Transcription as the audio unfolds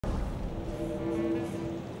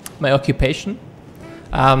my occupation.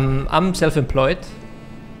 I'm self-employed.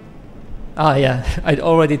 Ah, yeah, I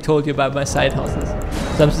already told you about my side hustles.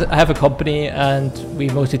 So I have a company, and we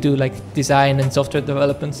mostly do like design and software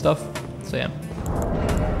development stuff. So yeah,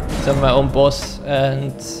 so I'm my own boss,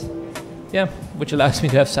 and yeah, which allows me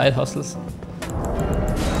to have side hustles.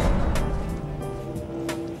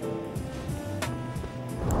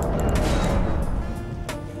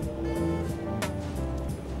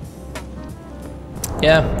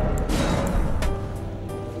 Yeah,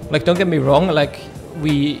 like don't get me wrong, like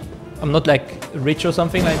I'm not like rich or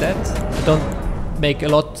something like that. I don't make a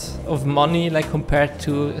lot of money like compared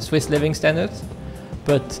to Swiss living standards,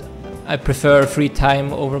 but I prefer free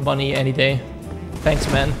time over money any day.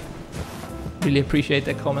 Thanks, man. Really appreciate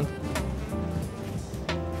that comment.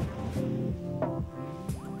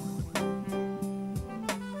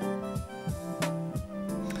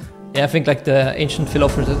 Yeah, I think like the ancient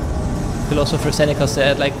philosopher Seneca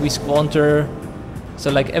said, like we squander, so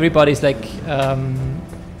like everybody's like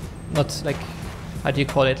not like, how do you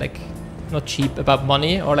call it, like not cheap about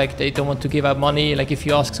money, or like they don't want to give out money. Like if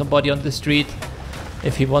you ask somebody on the street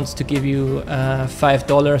if he wants to give you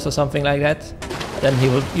 $5 or something like that, then he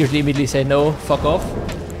will usually immediately say no, fuck off.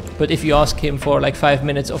 But if you ask him for like 5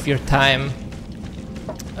 minutes of your time,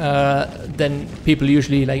 then people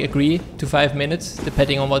usually like agree to 5 minutes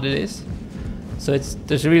depending on what it is. So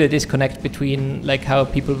there's really a disconnect between like how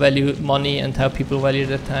people value money and how people value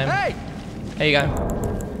their time. Hey! Hey guy.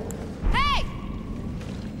 Hey!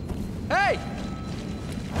 Hey!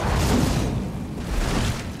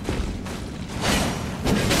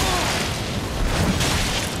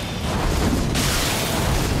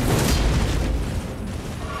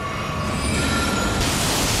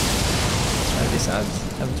 Try this out.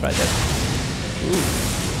 Haven't tried that. Ooh.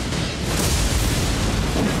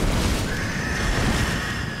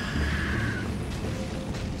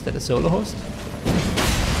 Is that a solo host?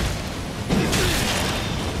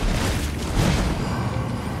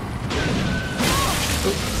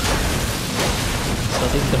 Ooh.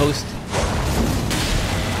 Starting the host.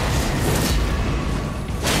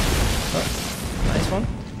 Oh, nice one.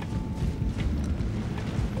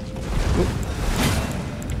 Ooh.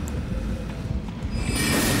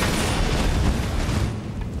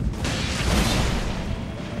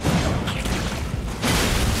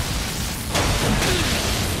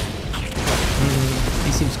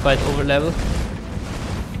 Seems quite over level. So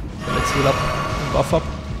let's heal up and buff up.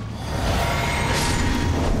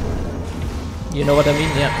 You know what I mean?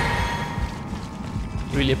 Yeah.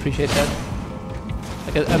 Really appreciate that.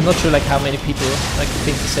 Like I'm not sure like how many people like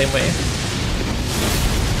think the same way,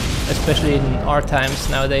 especially in our times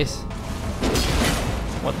nowadays.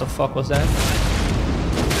 What the fuck was that?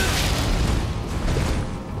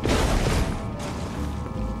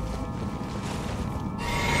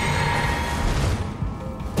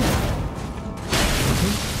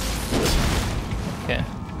 Okay,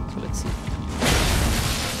 so let's see.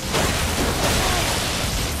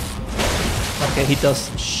 Okay, he does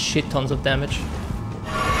shit tons of damage.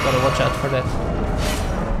 Gotta watch out for that.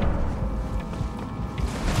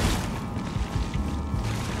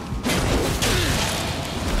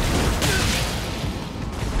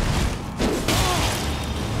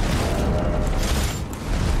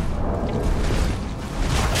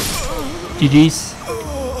 GG's.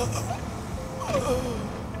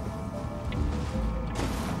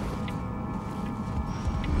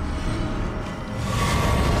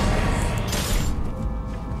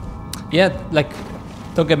 Yeah, like,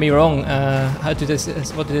 don't get me wrong. What did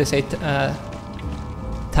they say?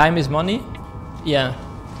 Time is money. Yeah,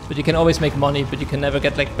 but you can always make money, but you can never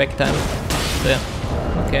get like back time. So yeah,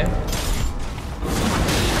 okay.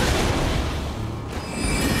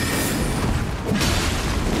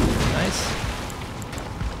 Nice.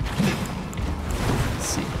 Let's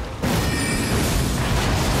see.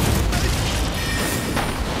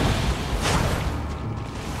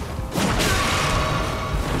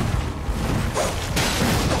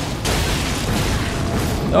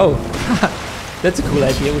 Oh, that's a cool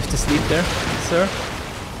idea with the sleep there, sir.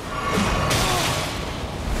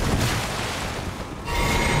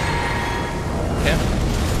 Okay.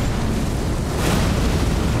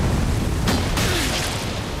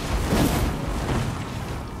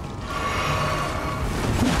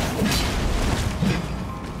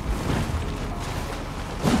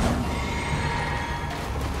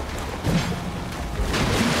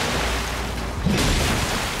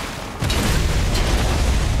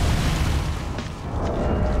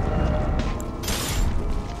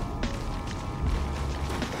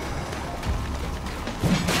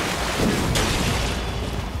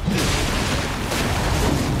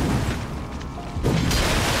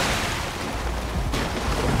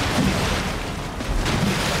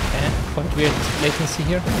 weird latency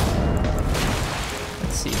here.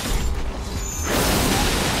 Let's see.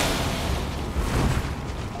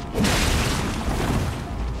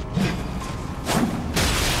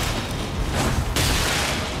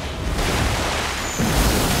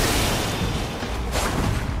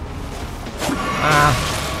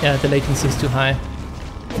 Yeah, the latency is too high.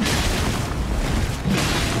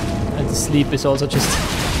 And the sleep is also just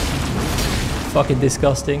fucking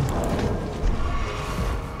disgusting.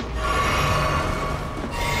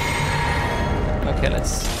 Okay,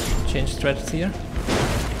 let's change strategy here.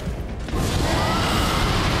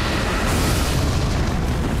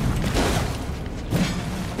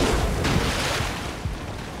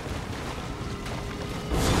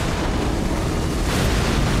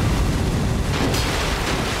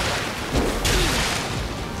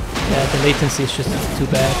 The latency is just too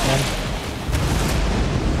bad, man.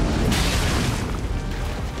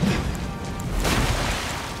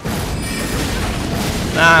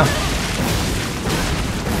 Ah.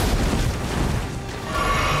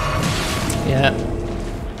 Yeah.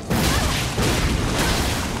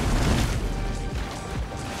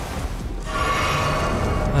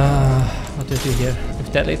 What do I do here?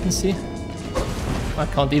 With that latency? I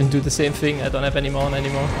can't even do the same thing. I don't have any mana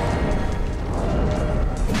anymore.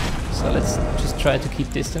 So let's just try to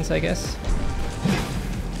keep distance, I guess.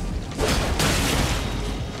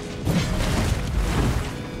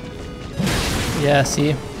 Yeah,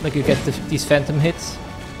 see, like you get these phantom hits.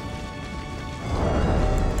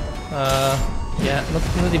 Yeah,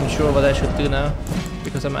 not even sure what I should do now,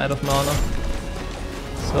 because I'm out of mana.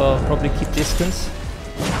 So I'll probably keep distance.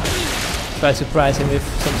 Try surprise him with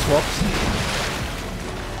some swaps.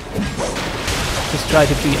 Just try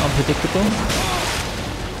to be unpredictable.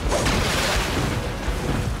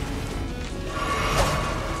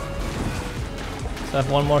 So I have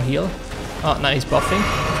one more heal. Oh, now he's buffing.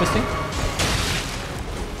 Interesting.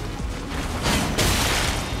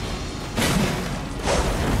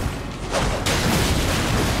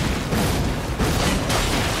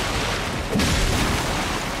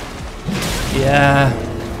 Yeah,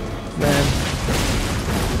 man.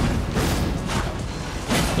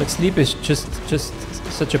 Like sleep is just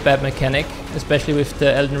such a bad mechanic, especially with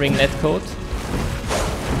the Elden Ring netcode.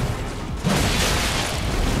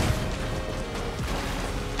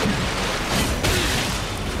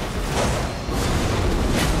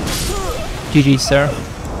 GG, sir.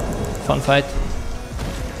 Fun fight.